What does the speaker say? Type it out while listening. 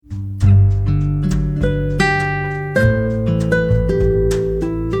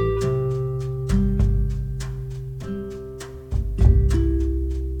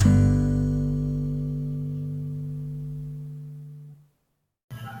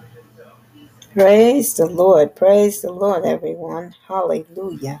Praise the Lord, everyone.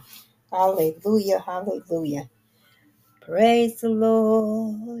 Hallelujah, hallelujah, hallelujah. Praise the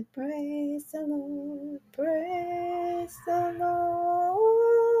Lord, praise the Lord, praise the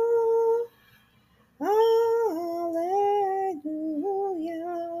Lord. Hallelujah,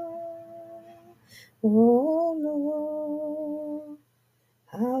 oh Lord,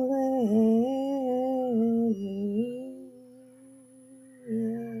 hallelujah.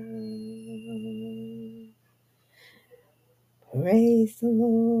 Praise the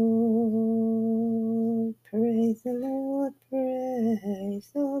Lord, praise the Lord,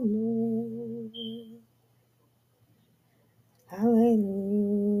 praise the Lord. Hallelujah,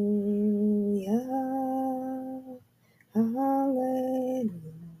 hallelujah,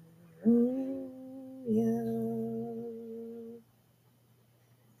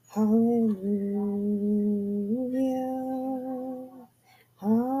 hallelujah,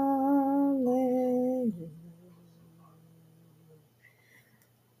 hallelujah.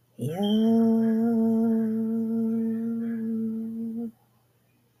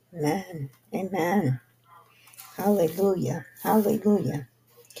 Amen. Amen. Hallelujah. Hallelujah.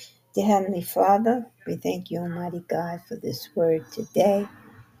 Dear Heavenly Father, we thank you, Almighty God, for this word today.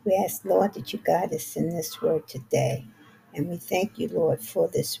 We ask, Lord, that you guide us in this word today. And we thank you, Lord, for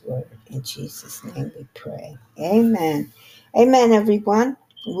this word. In Jesus' name we pray. Amen. Amen, everyone.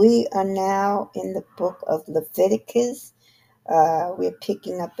 We are now in the book of Leviticus. We're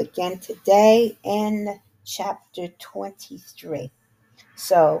picking up again today in chapter 23.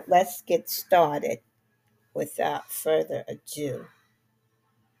 So let's get started without further ado.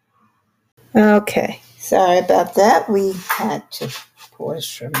 Okay, sorry about that. We had to pause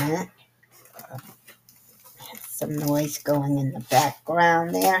for a minute. Some noise going in the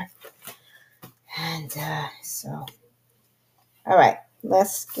background there. And all right,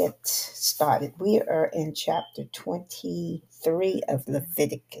 let's get started. We are in chapter 23 of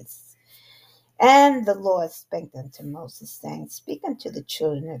Leviticus. And the Lord spake unto Moses, saying, Speak unto the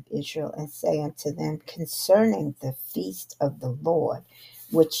children of Israel, and say unto them concerning the feast of the Lord,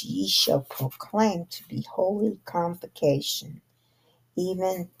 which ye shall proclaim to be holy convocation.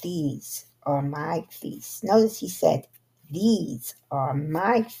 Even these are my feasts. Notice he said, These are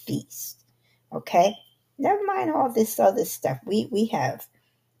my feasts. Okay? Never mind all this other stuff. We have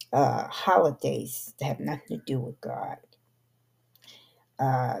holidays that have nothing to do with God.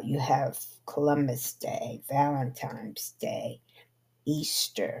 You have Columbus Day, Valentine's Day,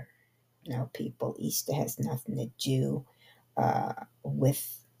 Easter. No, people, Easter has nothing to do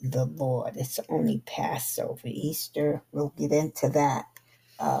with the Lord. It's only Passover. Easter, we'll get into that.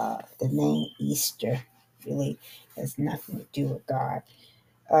 The name Easter really has nothing to do with God.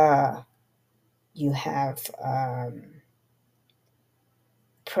 You have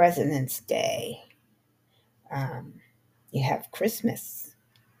President's Day. You have Christmas.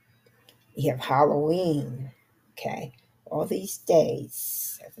 You have Halloween. Okay. All these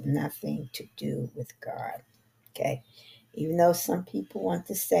days have nothing to do with God. Okay. Even though some people want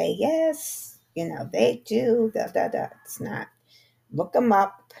to say, yes, they do, It's not. Look them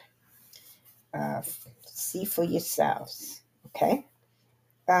up. See for yourselves. Okay.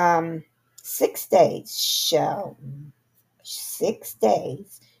 Um, 6 days shall 6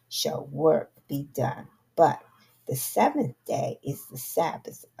 days shall work be done, but the seventh day is the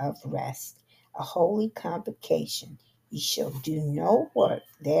Sabbath of rest, a holy convocation. Ye shall do no work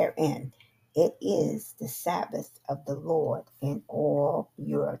therein. It is the Sabbath of the Lord in all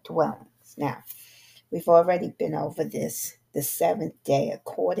your dwellings. Now, we've already been over this. The seventh day,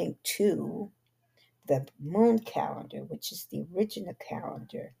 according to the moon calendar, which is the original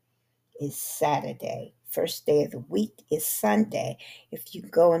calendar, is Saturday. First day of the week is Sunday. If you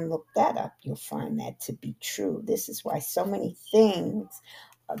go and look that up, you'll find that to be true. This is why so many things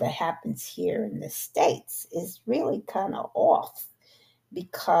that happens here in the States is really kind of off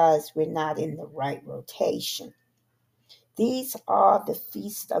because we're not in the right rotation. These are the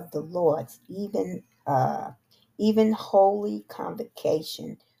feast of the Lord, even holy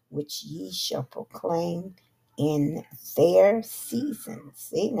convocation, which ye shall proclaim in their seasons.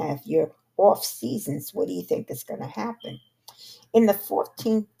 See, now if you're off seasons, what do you think is going to happen? In the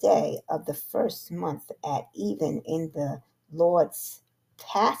 14th day of the first month at even in the Lord's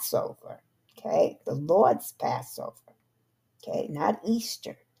Passover, okay, the Lord's Passover, okay, not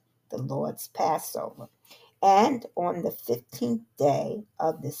Easter, the Lord's Passover. And on the 15th day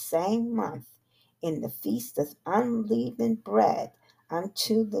of the same month, in the feast of unleavened bread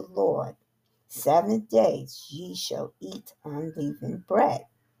unto the Lord, 7 days ye shall eat unleavened bread.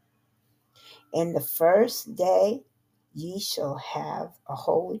 In the first day ye shall have a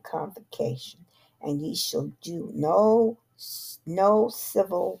holy convocation, and ye shall do no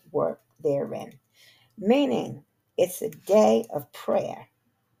civil work therein. Meaning, it's a day of prayer,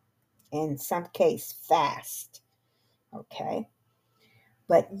 in some case fast. Okay?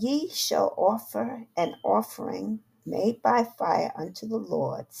 But ye shall offer an offering made by fire unto the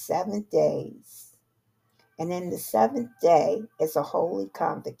Lord 7 days. And in the seventh day is a holy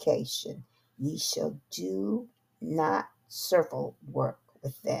convocation. Ye shall do not civil work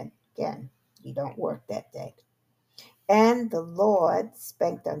within. Again, you don't work that day. And the Lord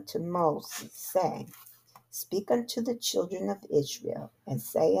spake unto Moses, saying, Speak unto the children of Israel, and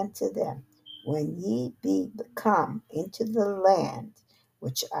say unto them, When ye be come into the land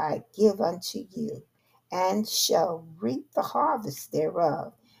which I give unto you, and shall reap the harvest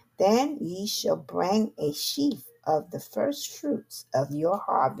thereof, then ye shall bring a sheaf of the first fruits of your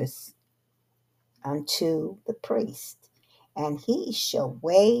harvest unto the priest, and he shall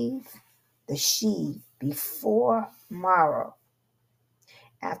wave the sheaf before morrow.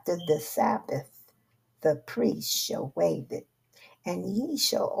 After the Sabbath, the priest shall wave it. And ye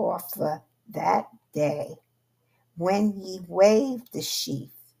shall offer that day, when ye wave the sheaf,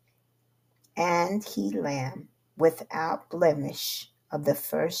 and he lamb without blemish of the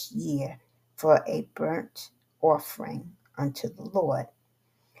first year, for a burnt offering unto the Lord.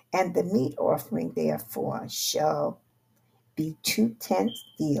 And the meat offering therefore shall be 2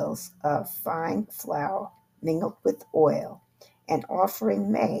 deals of fine flour mingled with oil, an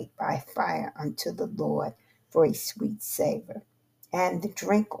offering made by fire unto the Lord for a sweet savor. And the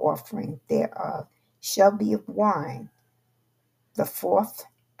drink offering thereof shall be of wine, the fourth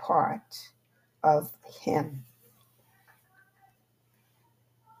part of him.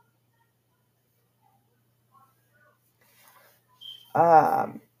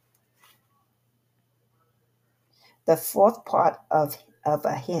 Um, the fourth part of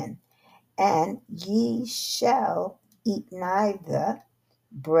a hin. And ye shall eat neither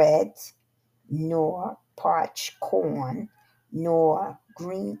bread, nor parched corn, nor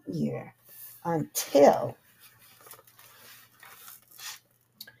green ear, until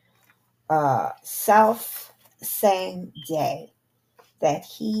self same day that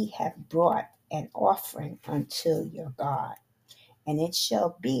he have brought an offering unto your God. And it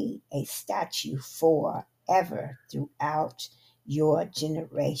shall be a statute for ever throughout your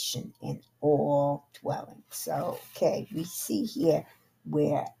generation in all dwellings. So, okay, we see here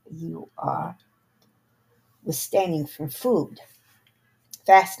where you are abstaining from food,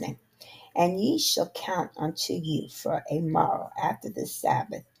 fasting. And ye shall count unto you for a morrow after the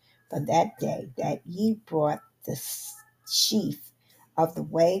Sabbath, for that day that ye brought the sheaf of the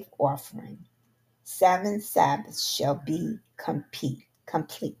wave offering. 7 Sabbaths shall be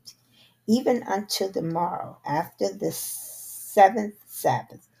complete, even unto the morrow. After the 7th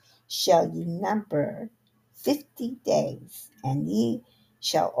Sabbath shall ye number 50 days, and ye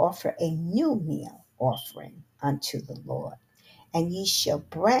shall offer a new meal offering unto the Lord. And ye shall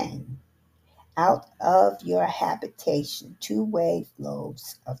bring out of your habitation 2 wave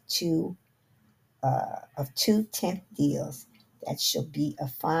loaves of 2 deals that shall be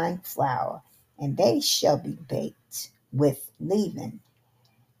of fine flour, and they shall be baked with leaven,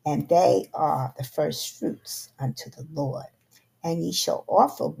 and they are the first fruits unto the Lord. And ye shall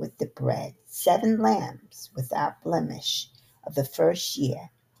offer with the bread 7 lambs without blemish of the first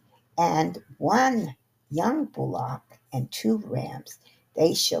year, and 1 young bullock and 2 rams.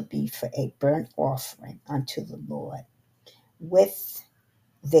 They shall be for a burnt offering unto the Lord, with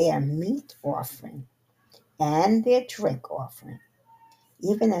their meat offering and their drink offering,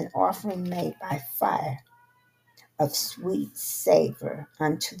 even an offering made by fire of sweet savor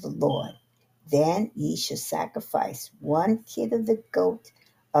unto the Lord. Then ye shall sacrifice 1 kid of the goat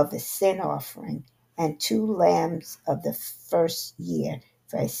of a sin offering, and 2 lambs of the first year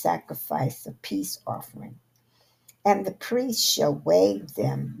for a sacrifice of peace offering. And the priest shall wave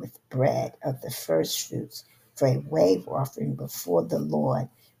them with bread of the first fruits for a wave offering before the Lord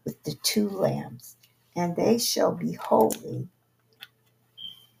with the 2 lambs. And they shall be holy.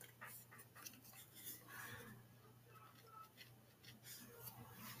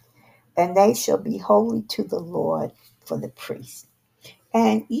 And they shall be holy to the Lord for the priest.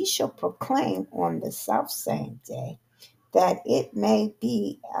 And ye shall proclaim on the selfsame day that it may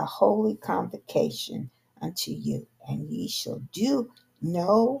be a holy convocation unto you, and ye shall do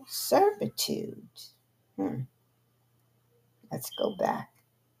no servitude. Let's go back.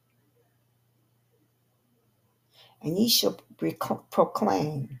 And ye shall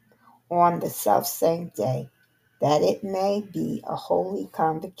proclaim on the selfsame day that it may be a holy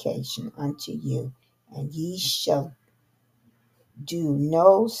convocation unto you, and ye shall do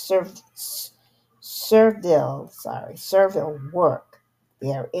no servile work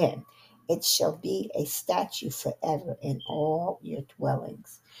therein. It shall be a statute forever in all your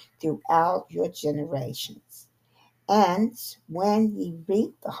dwellings throughout your generations. And when ye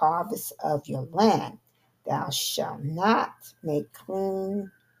reap the harvest of your land, thou shalt not make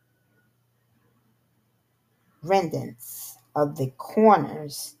clean rendance of the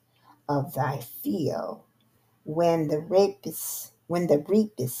corners of thy field. When the reapest,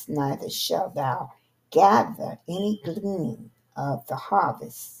 neither shalt thou gather any gleaning of the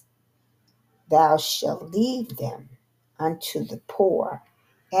harvest. Thou shalt leave them unto the poor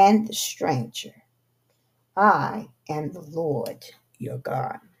and the stranger. I am the Lord your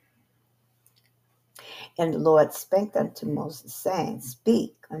God. And the Lord spake unto Moses, saying,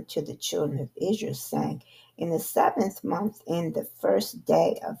 Speak unto the children of Israel, saying, In the 7th month, in the 1st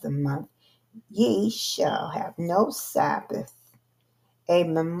day of the month, ye shall have no Sabbath, a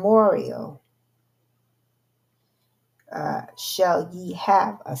memorial shall ye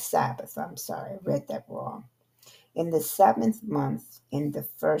have a Sabbath. I'm sorry, I read that wrong. In the 7th month, in the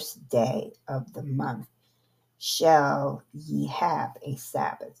 1st day of the month, shall ye have a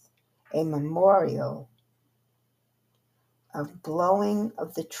Sabbath, a memorial of blowing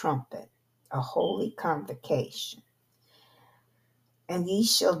of the trumpet, a holy convocation. And ye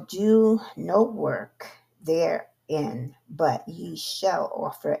shall do no work therein, but ye shall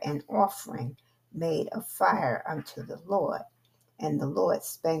offer an offering made of fire unto the Lord. And the Lord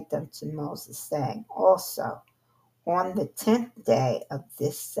spake unto Moses, saying, Also, on the 10th day of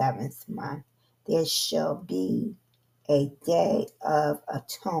this 7th month, there shall be a day of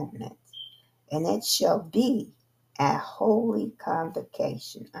atonement, and it shall be a holy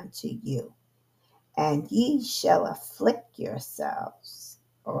convocation unto you. And ye shall afflict yourselves,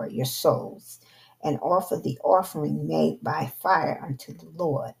 or your souls, and offer the offering made by fire unto the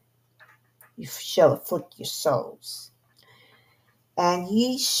Lord. You shall afflict your souls. And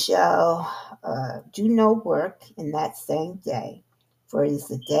ye shall do no work in that same day, for it is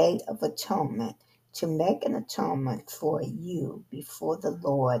the day of atonement, to make an atonement for you before the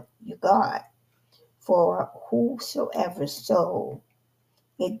Lord your God. For whosoever soul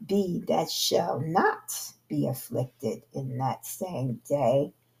it be that shall not be afflicted in that same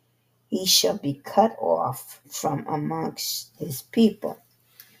day, he shall be cut off from amongst his people.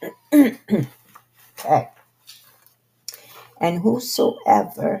 Okay. And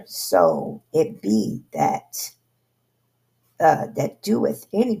whosoever soul it be that doeth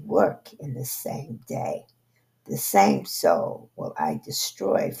any work in the same day, the same soul will I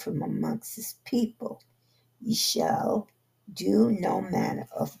destroy from amongst his people. Ye shall do no manner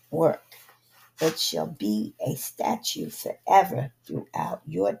of work. It shall be a statute forever throughout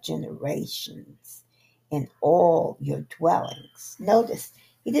your generations in all your dwellings. Notice,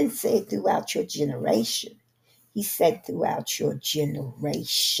 he didn't say throughout your generation. He said throughout your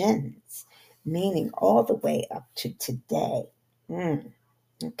generations, meaning all the way up to today.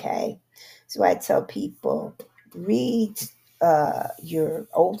 Okay? So I tell people, read your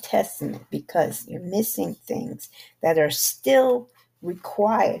Old Testament, because you're missing things that are still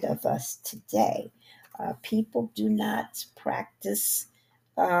required of us today. People do not practice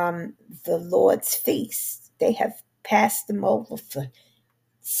the Lord's feast. They have passed them over for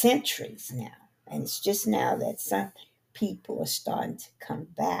centuries now. And it's just now that some people are starting to come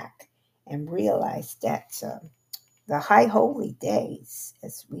back and realize that the high holy days,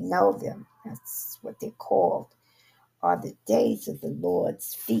 as we know them, that's what they're called, are the days of the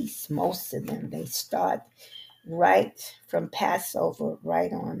Lord's feast. Most of them, they start right from Passover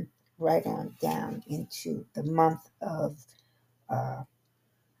right on down into the month of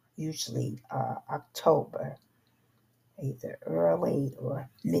usually October, either early or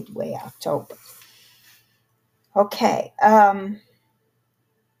midway October. Okay.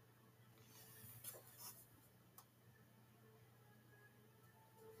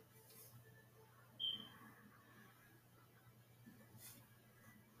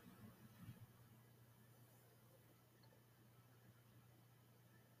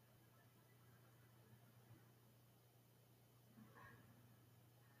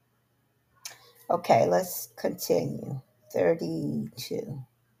 Okay, let's continue. 32.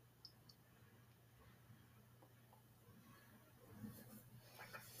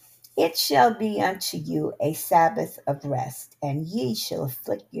 It shall be unto you a Sabbath of rest, and ye shall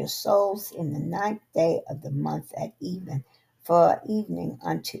afflict your souls in the 9th day of the month at even. For evening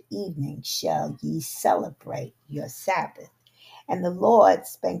unto evening shall ye celebrate your Sabbath. And the Lord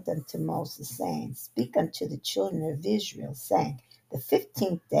spake unto Moses, saying, Speak unto the children of Israel, saying, The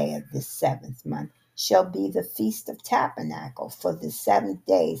 15th day of this 7th month shall be the Feast of Tabernacle for the 7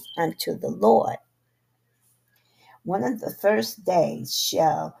 days unto the Lord. One of the first days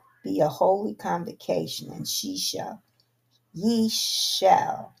shall be a holy convocation, and ye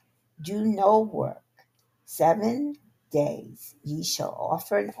shall do no work. 7 days ye shall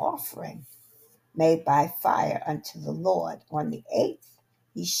offer an offering made by fire unto the Lord. On the 8th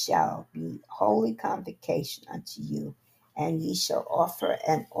ye shall be holy convocation unto you, and ye shall offer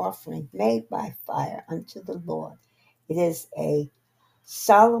an offering made by fire unto the Lord. It is a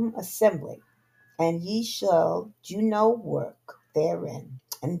solemn assembly, and ye shall do no work therein.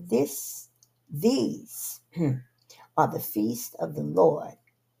 And these are the feasts of the Lord,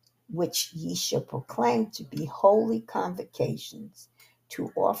 which ye shall proclaim to be holy convocations,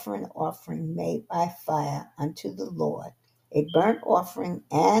 to offer an offering made by fire unto the Lord, a burnt offering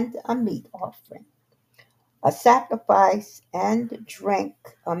and a meat offering, a sacrifice and drink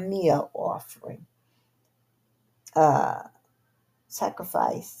a meal offering, uh,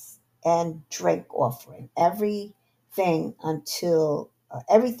 sacrifice and drink offering, everything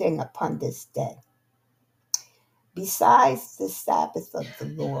upon this day. Besides the Sabbath of the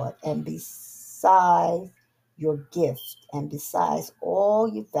Lord, and besides your gift, and besides all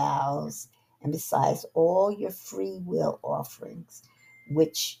your vows, and besides all your free will offerings,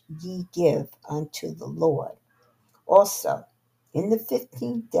 which ye give unto the Lord. Also, in the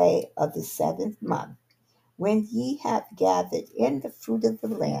 15th day of the 7th month, when ye have gathered in the fruit of the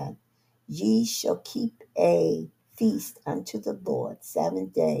land, ye shall keep a feast unto the Lord 7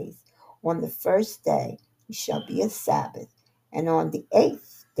 days. On the first day shall be a Sabbath, and on the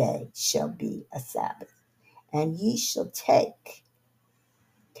 8th day shall be a Sabbath. And ye shall take,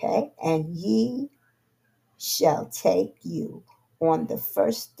 and ye shall take you on the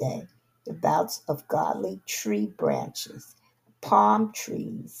first day the boughs of godly tree branches, palm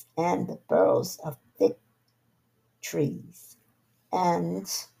trees, and the boughs of thick trees, and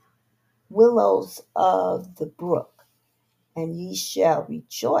willows of the brook, and ye shall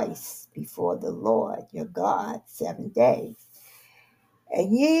rejoice before the Lord your God 7 days.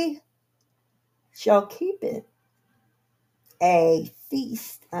 And ye shall keep it a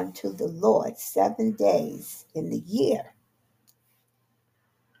feast unto the Lord 7 days in the year.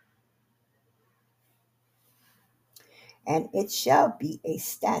 And it shall be a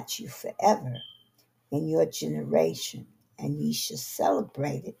statute forever in your generation, and ye shall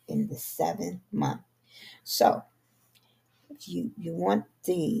celebrate it in the 7th month. So, you want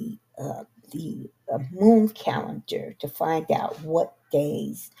the moon calendar to find out what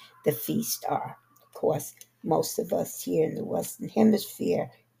days the feast are. Of course, most of us here in the Western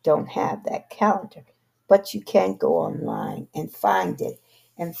Hemisphere don't have that calendar, but you can go online and find it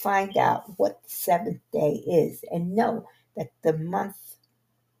and find out what the seventh day is, and know that the month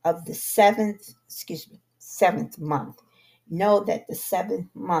of the seventh month. Know that the 7th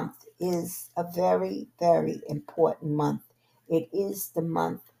month is a very, very important month. It is the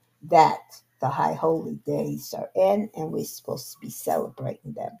month that the high holy days are in, and we're supposed to be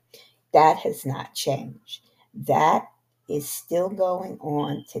celebrating them. That has not changed. That is still going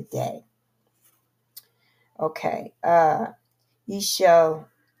on today. Okay. Ye shall,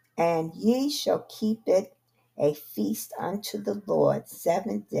 and ye shall keep it a feast unto the Lord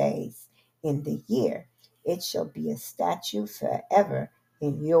 7 days in the year. It shall be a statute forever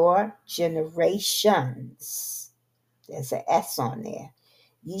in your generations. There's an S on there.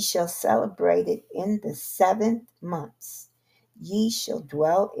 Ye shall celebrate it in the 7th months. Ye shall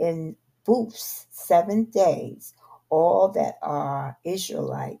dwell in booths 7 days. All that are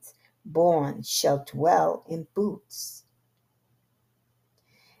Israelites born shall dwell in booths,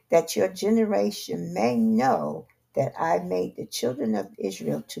 that your generation may know that I made the children of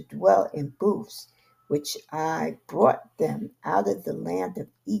Israel to dwell in booths, which I brought them out of the land of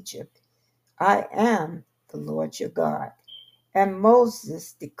Egypt. I am the Lord your God. And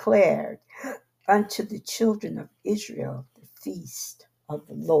Moses declared unto the children of Israel the feast of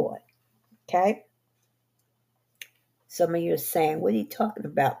the Lord. Okay? Some of you are saying, what are you talking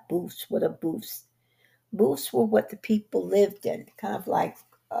about? Booths? What are booths? Booths were what the people lived in, kind of like,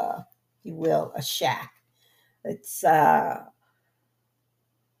 you will, a shack. It's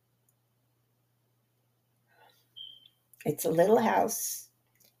it's a little house,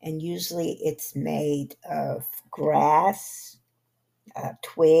 and usually it's made of grass,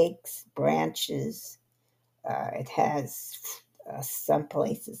 twigs, branches. It has some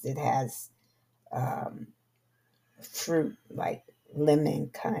places it has um, fruit, like lemon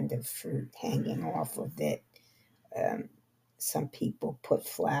kind of fruit hanging off of it. Um, some people put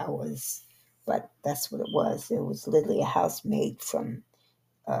flowers, but that's what it was. It was literally a house made from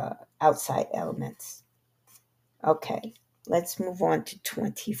outside elements. Okay, let's move on to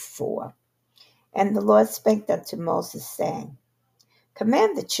 24. And the Lord spake unto Moses, saying,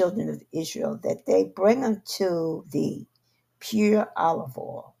 Command the children of Israel that they bring unto thee pure olive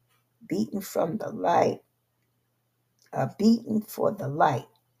oil, beaten from the light, beaten for the light,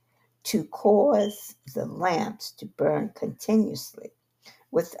 to cause the lamps to burn continuously,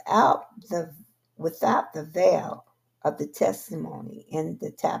 without the without the veil of the testimony in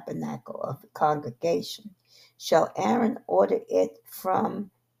the tabernacle of the congregation. Shall Aaron order it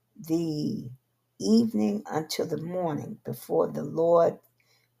from the evening until the morning before the Lord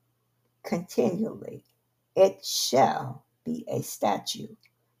continually? It shall be a statute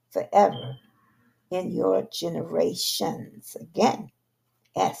forever in your generations. Again,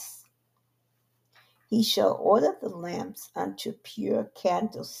 S. He shall order the lamps unto pure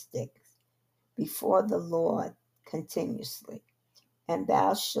candlesticks before the Lord continuously. And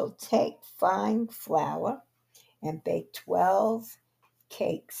thou shalt take fine flour and bake 12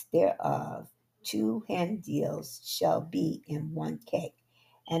 cakes thereof. 2 handles shall be in 1 cake.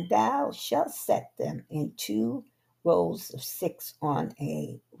 And thou shalt set them in 2 rows of 6 on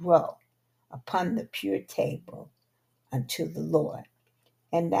a row upon the pure table unto the Lord.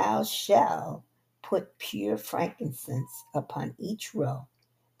 And thou shalt put pure frankincense upon each row,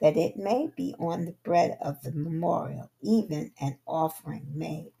 that it may be on the bread of the memorial, even an offering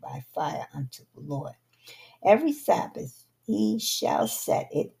made by fire unto the Lord. Every Sabbath he shall set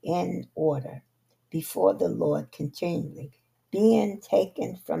it in order before the Lord continually, being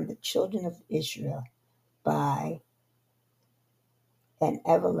taken from the children of Israel by an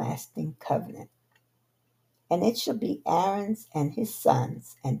everlasting covenant. And it shall be Aaron's and his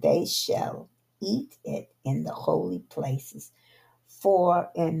sons, and they shall eat it in the holy places,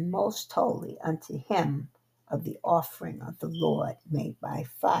 for in most holy unto him of the offering of the Lord made by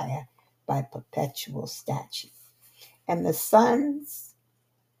fire by perpetual statute. And the sons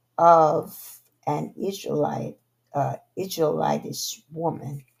of an Israelitish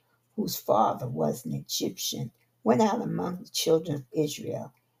woman, whose father was an Egyptian, went out among the children of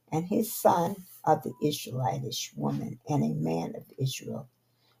Israel, and his son of the Israelitish woman and a man of Israel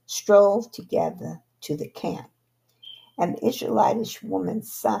strove together to the camp. And the Israelitish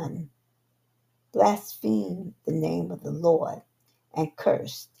woman's son blasphemed the name of the Lord and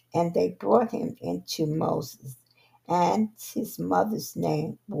cursed. And they brought him into Moses, and his mother's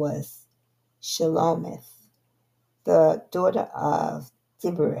name was Shelomith, the daughter of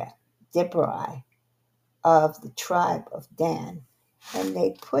Deborah of the tribe of Dan. And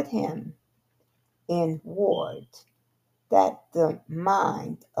they put him in ward, that the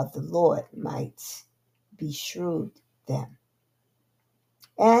mind of the Lord might be shrewd them.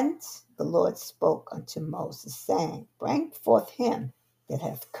 And the Lord spoke unto Moses, saying, Bring forth him that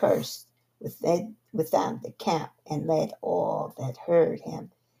hath cursed without the camp, and let all that heard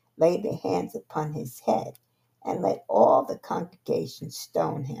him lay their hands upon his head, and let all the congregation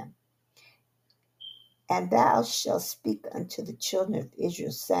stone him. And thou shalt speak unto the children of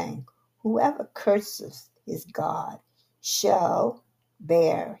Israel, saying, Whoever curseth his God shall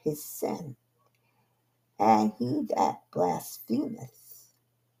bear his sin, and he that blasphemeth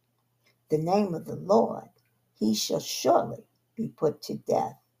the name of the Lord, he shall surely be put to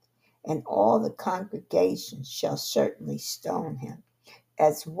death, and all the congregation shall certainly stone him,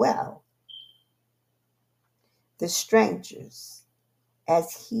 as well the strangers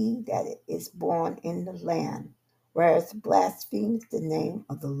as he that is born in the land, whereas blasphemes the name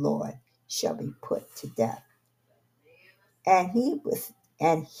of the Lord shall be put to death. And he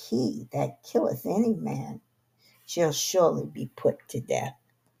that killeth any man shall surely be put to death.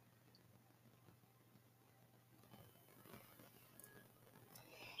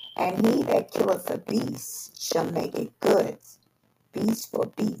 And he that killeth a beast shall make it good, beast for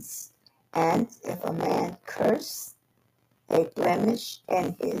beast. And if a man curse a blemish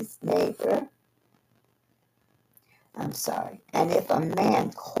in his neighbor, and if a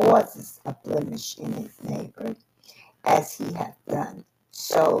man causes a blemish in his neighbor, as he hath done,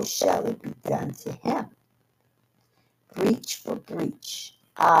 so shall it be done to him. Breach for breach,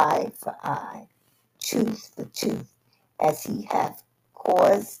 eye for eye, tooth for tooth, as he hath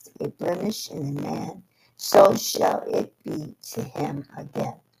caused a blemish in a man, so shall it be to him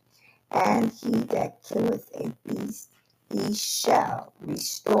again. And he that killeth a beast, he shall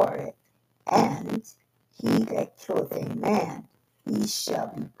restore it. And he that killeth a man, he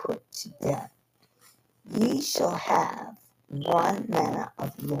shall be put to death. Ye shall have one manner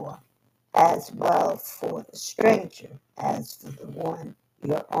of law, as well for the stranger as for the one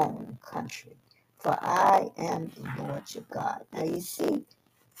your own country. For I am the Lord your God. Now you see,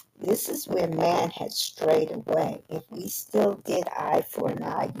 This is where man had strayed away. If we still did eye for an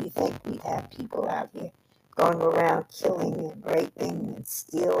eye, you think we'd have people out here going around killing and raping and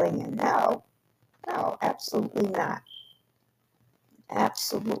stealing? And no, absolutely not.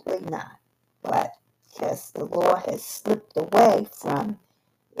 Absolutely not. But because the law has slipped away from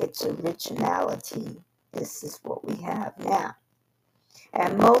its originality, this is what we have now.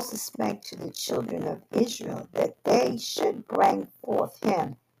 And Moses spake to the children of Israel that they should bring forth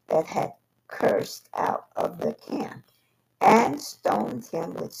him that had cursed out of the camp, and stoned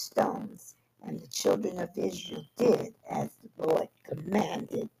him with stones. And the children of Israel did as the Lord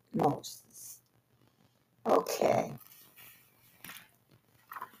commanded Moses. Okay.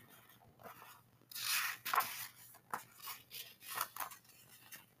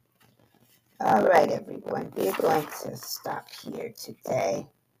 All right, everyone. We're going to stop here today.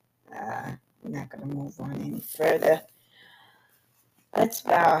 We're not going to move on any further. Let's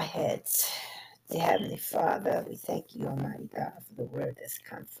bow our heads. Dear Heavenly Father, we thank you, Almighty God, for the word that's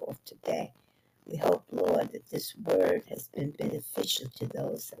come forth today. We hope, Lord, that this word has been beneficial to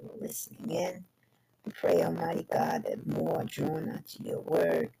those that are listening in. We pray, Almighty God, that more are drawn unto your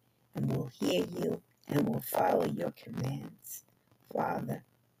word and will hear you and will follow your commands. Father,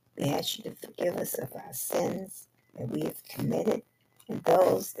 we ask you to forgive us of our sins that we have committed and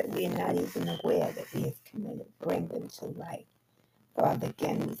those that we are not even aware that we have committed. Bring them to light. Father,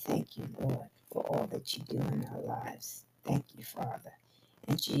 again, we thank you, Lord, for all that you do in our lives. Thank you, Father.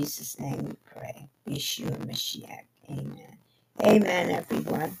 In Jesus' name we pray. Yeshua Mashiach. Amen. Amen,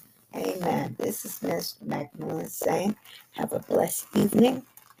 everyone. Amen. This is Mr. Macmillan saying, have a blessed evening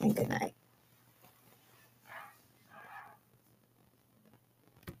and good night.